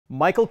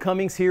Michael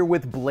Cummings here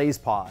with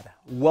BlazePod.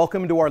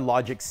 Welcome to our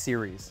Logic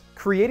series.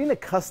 Creating a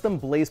custom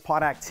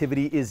BlazePod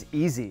activity is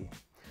easy.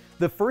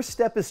 The first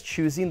step is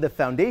choosing the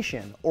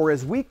foundation, or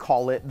as we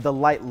call it, the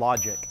light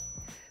logic.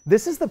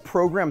 This is the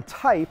program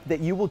type that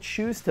you will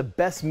choose to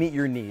best meet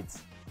your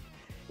needs.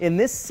 In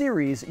this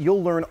series,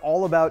 you'll learn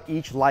all about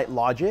each light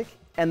logic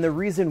and the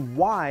reason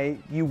why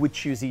you would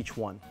choose each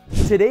one.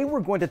 Today, we're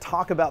going to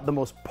talk about the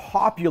most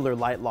popular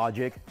light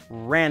logic,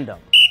 random.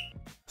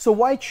 So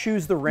why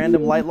choose the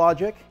random light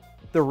logic?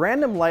 The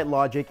random light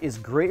logic is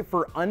great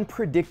for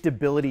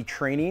unpredictability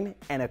training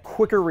and a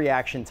quicker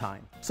reaction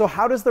time. So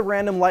how does the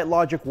random light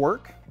logic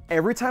work?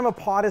 Every time a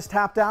pod is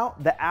tapped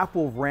out, the app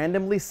will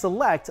randomly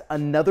select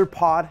another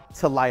pod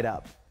to light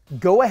up.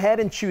 Go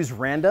ahead and choose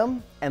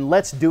random, and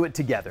let's do it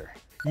together.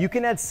 You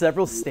can add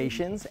several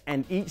stations,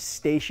 and each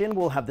station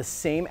will have the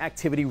same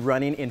activity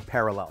running in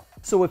parallel.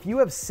 So if you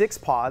have 6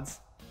 pods,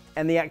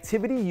 and the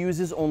activity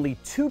uses only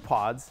 2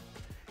 pods,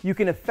 you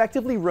can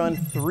effectively run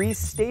 3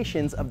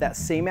 stations of that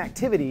same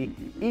activity,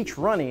 each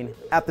running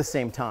at the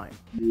same time.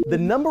 The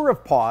number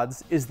of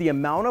pods is the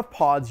amount of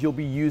pods you'll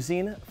be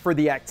using for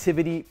the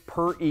activity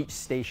per each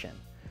station.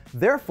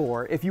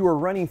 Therefore, if you are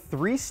running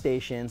 3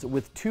 stations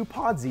with 2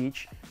 pods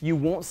each, you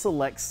won't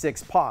select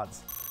 6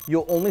 pods.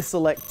 You'll only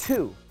select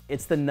 2.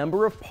 It's the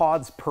number of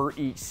pods per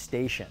each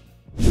station.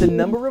 The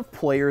number of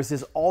players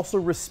is also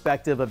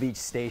respective of each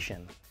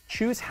station.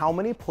 Choose how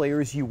many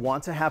players you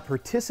want to have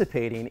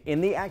participating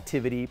in the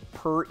activity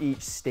per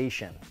each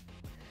station.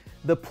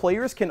 The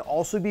players can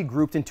also be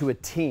grouped into a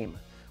team.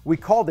 We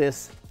call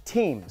this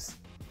teams.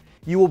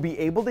 You will be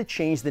able to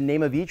change the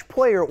name of each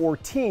player or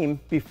team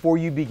before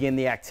you begin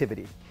the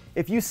activity.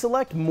 If you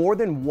select more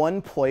than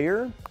 1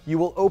 player, you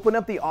will open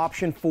up the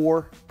option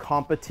for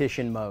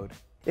competition mode.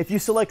 If you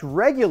select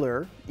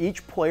regular,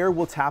 each player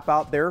will tap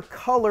out their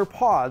color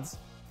pods,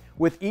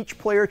 with each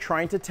player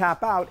trying to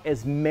tap out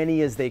as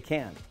many as they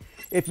can.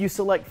 If you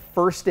select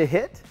first to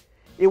hit,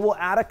 it will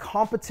add a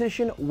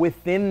competition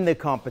within the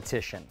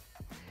competition.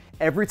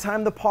 Every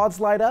time the pods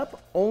light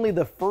up, only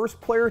the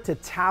first player to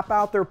tap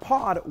out their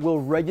pod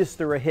will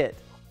register a hit.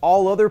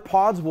 All other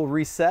pods will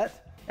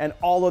reset, and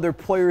all other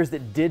players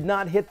that did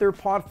not hit their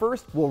pod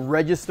first will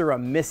register a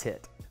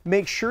mishit.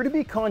 Make sure to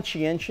be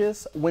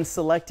conscientious when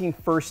selecting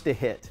first to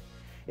hit.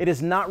 It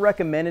is not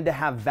recommended to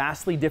have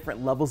vastly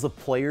different levels of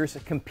players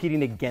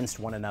competing against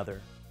one another.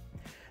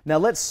 Now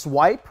let's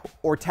swipe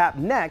or tap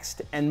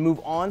next and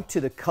move on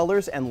to the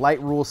colors and light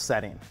rules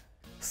setting.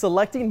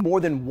 Selecting more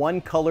than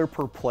 1 color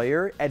per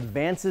player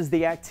advances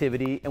the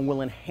activity and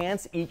will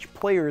enhance each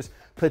player's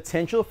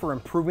potential for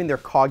improving their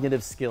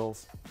cognitive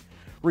skills.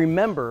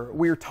 Remember,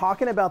 we are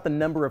talking about the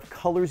number of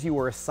colors you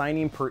are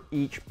assigning per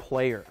each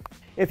player.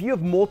 If you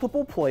have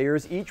multiple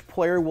players, each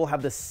player will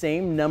have the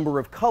same number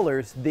of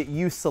colors that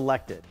you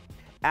selected.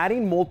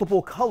 Adding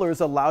multiple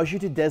colors allows you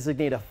to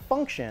designate a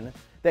function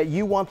that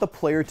you want the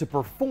player to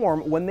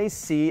perform when they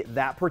see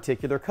that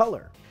particular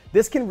color.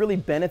 This can really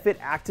benefit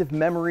active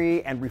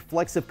memory and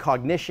reflexive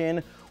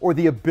cognition, or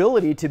the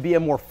ability to be a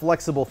more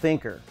flexible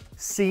thinker.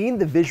 Seeing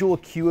the visual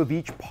cue of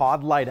each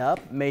pod light up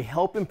may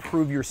help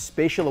improve your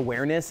spatial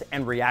awareness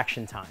and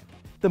reaction time.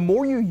 The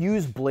more you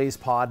use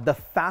BlazePod, the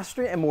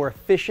faster and more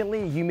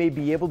efficiently you may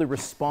be able to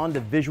respond to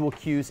visual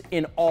cues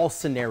in all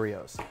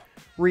scenarios.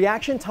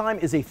 Reaction time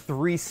is a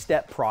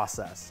 3-step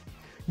process.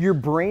 Your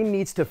brain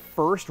needs to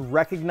first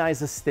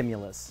recognize a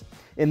stimulus.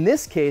 In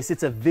this case,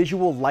 it's a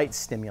visual light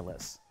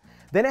stimulus.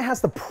 Then it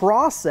has to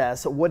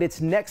process what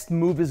its next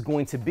move is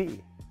going to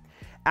be.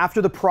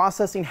 After the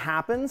processing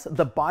happens,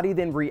 the body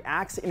then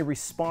reacts in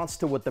response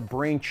to what the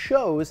brain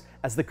chose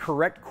as the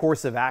correct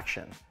course of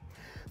action.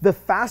 The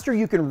faster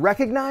you can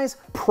recognize,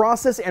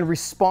 process, and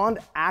respond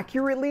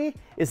accurately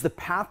is the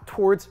path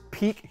towards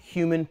peak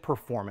human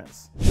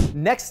performance.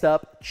 Next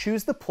up,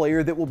 choose the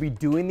player that will be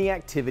doing the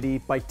activity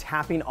by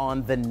tapping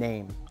on the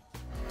name.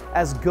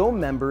 As Go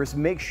members,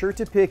 make sure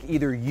to pick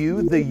either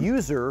you, the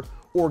user,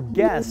 or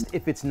guest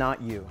if it's not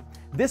you.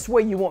 This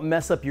way you won't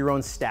mess up your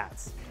own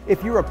stats.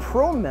 If you're a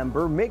Pro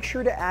member, make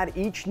sure to add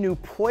each new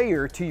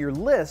player to your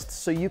list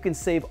so you can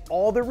save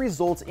all the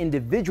results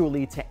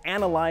individually to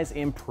analyze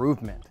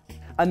improvement.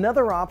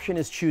 Another option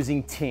is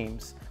choosing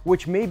teams,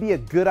 which may be a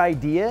good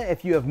idea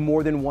if you have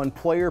more than 1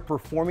 player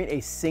performing a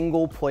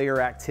single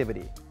player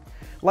activity,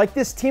 like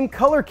this team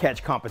color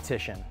catch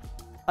competition.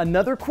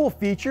 Another cool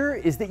feature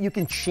is that you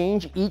can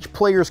change each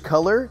player's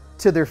color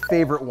to their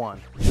favorite one.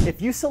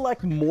 If you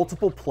select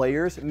multiple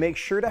players, make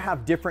sure to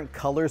have different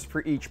colors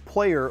for each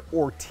player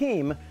or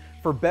team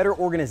for better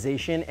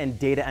organization and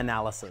data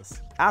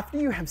analysis. After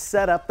you have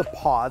set up the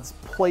pods,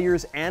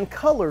 players, and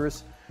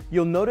colors,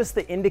 you'll notice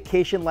the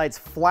indication lights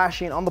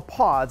flashing on the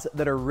pods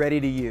that are ready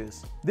to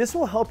use. This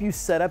will help you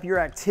set up your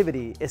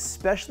activity,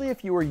 especially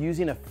if you are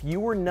using a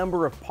fewer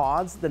number of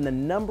pods than the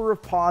number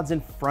of pods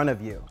in front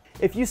of you.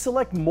 If you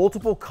select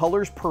multiple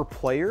colors per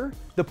player,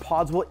 the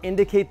pods will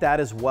indicate that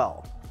as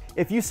well.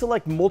 If you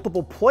select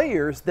multiple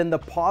players, then the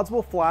pods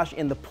will flash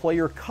in the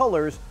player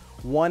colors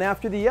one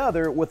after the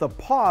other with a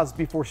pause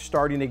before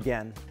starting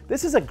again.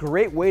 This is a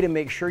great way to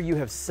make sure you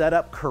have set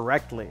up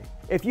correctly.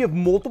 If you have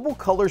multiple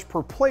colors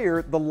per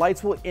player, the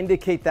lights will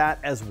indicate that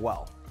as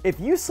well. If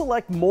you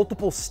select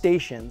multiple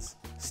stations,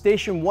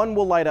 Station 1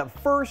 will light up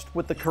first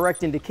with the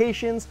correct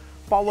indications,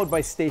 followed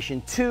by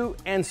Station 2,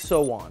 and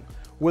so on,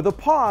 with a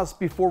pause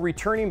before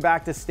returning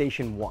back to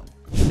Station 1.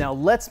 Now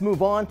let's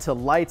move on to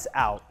Lights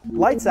Out.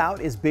 Lights Out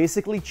is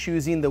basically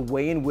choosing the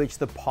way in which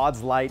the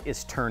pod's light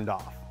is turned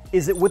off.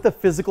 Is it with a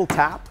physical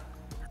tap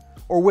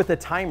or with a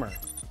timer?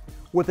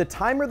 With a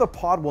timer, the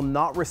pod will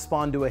not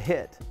respond to a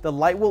hit. The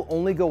light will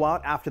only go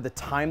out after the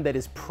time that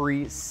is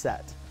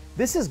pre-set.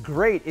 This is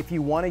great if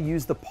you want to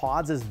use the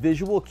pods as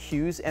visual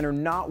cues and are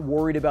not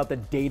worried about the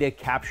data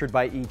captured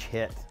by each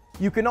hit.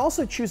 You can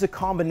also choose a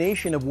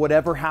combination of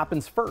whatever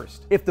happens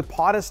first. If the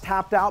pod is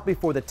tapped out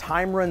before the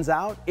time runs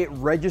out, it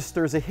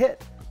registers a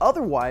hit.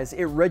 Otherwise,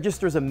 it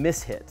registers a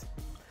mishit.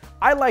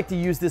 I like to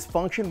use this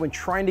function when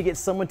trying to get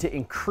someone to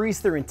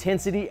increase their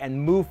intensity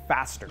and move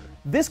faster.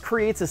 This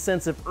creates a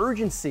sense of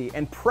urgency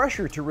and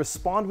pressure to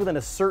respond within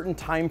a certain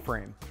time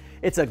frame.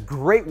 It's a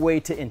great way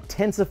to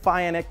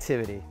intensify an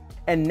activity.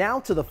 And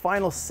now to the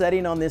final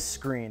setting on this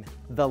screen,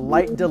 the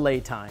light delay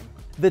time.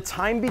 The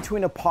time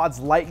between a pod's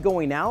light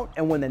going out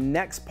and when the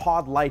next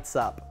pod lights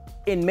up.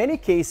 In many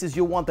cases,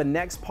 you'll want the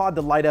next pod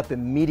to light up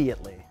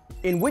immediately,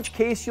 in which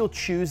case you'll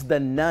choose the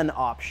none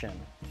option.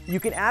 You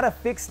can add a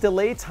fixed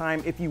delay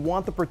time if you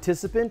want the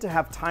participant to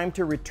have time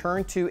to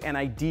return to an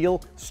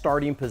ideal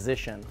starting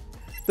position.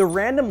 The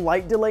random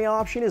light delay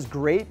option is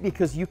great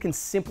because you can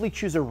simply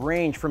choose a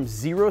range from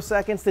 0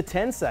 seconds to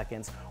 10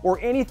 seconds or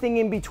anything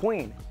in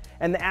between,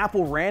 and the app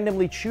will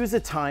randomly choose a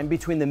time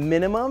between the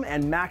minimum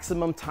and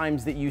maximum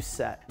times that you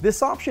set.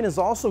 This option is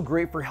also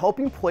great for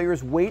helping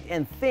players wait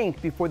and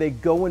think before they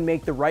go and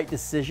make the right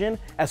decision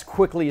as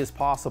quickly as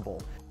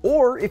possible.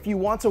 Or if you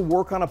want to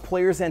work on a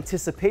player's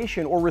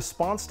anticipation or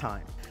response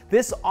time.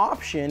 This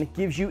option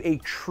gives you a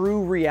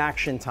true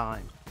reaction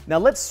time. Now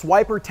let's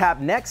swipe or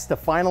tap next to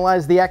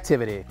finalize the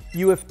activity.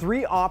 You have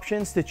 3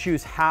 options to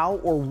choose how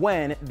or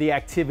when the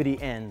activity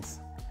ends.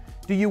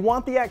 Do you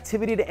want the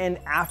activity to end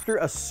after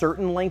a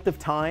certain length of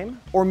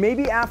time? Or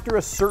maybe after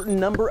a certain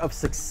number of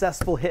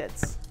successful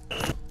hits?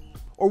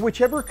 Or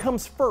whichever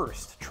comes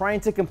first,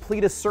 trying to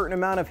complete a certain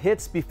amount of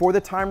hits before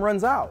the time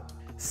runs out?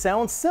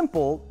 Sounds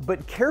simple,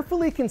 but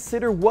carefully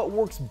consider what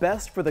works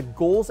best for the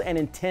goals and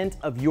intent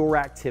of your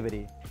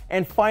activity.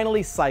 And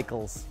finally,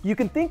 cycles. You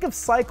can think of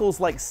cycles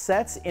like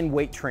sets in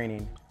weight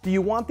training. Do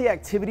you want the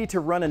activity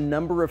to run a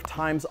number of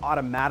times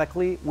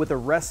automatically with a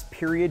rest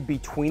period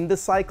between the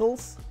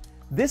cycles?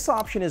 This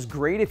option is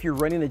great if you're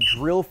running a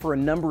drill for a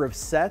number of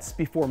sets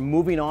before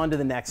moving on to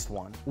the next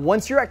one.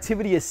 Once your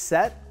activity is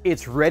set,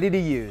 it's ready to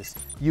use.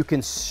 You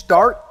can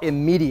start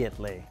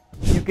immediately.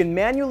 You can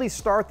manually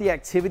start the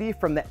activity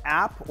from the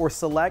app or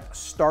select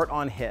Start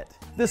on Hit.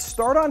 The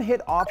Start on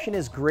Hit option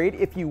is great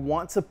if you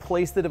want to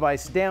place the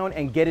device down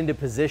and get into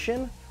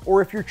position,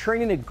 or if you're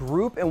training a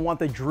group and want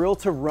the drill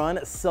to run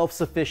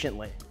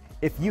self-sufficiently.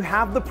 If you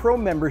have the Pro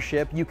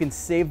membership, you can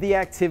save the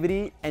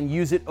activity and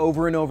use it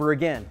over and over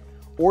again,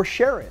 or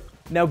share it.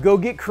 Now go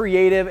get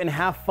creative and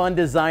have fun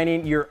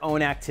designing your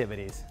own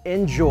activities.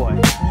 Enjoy.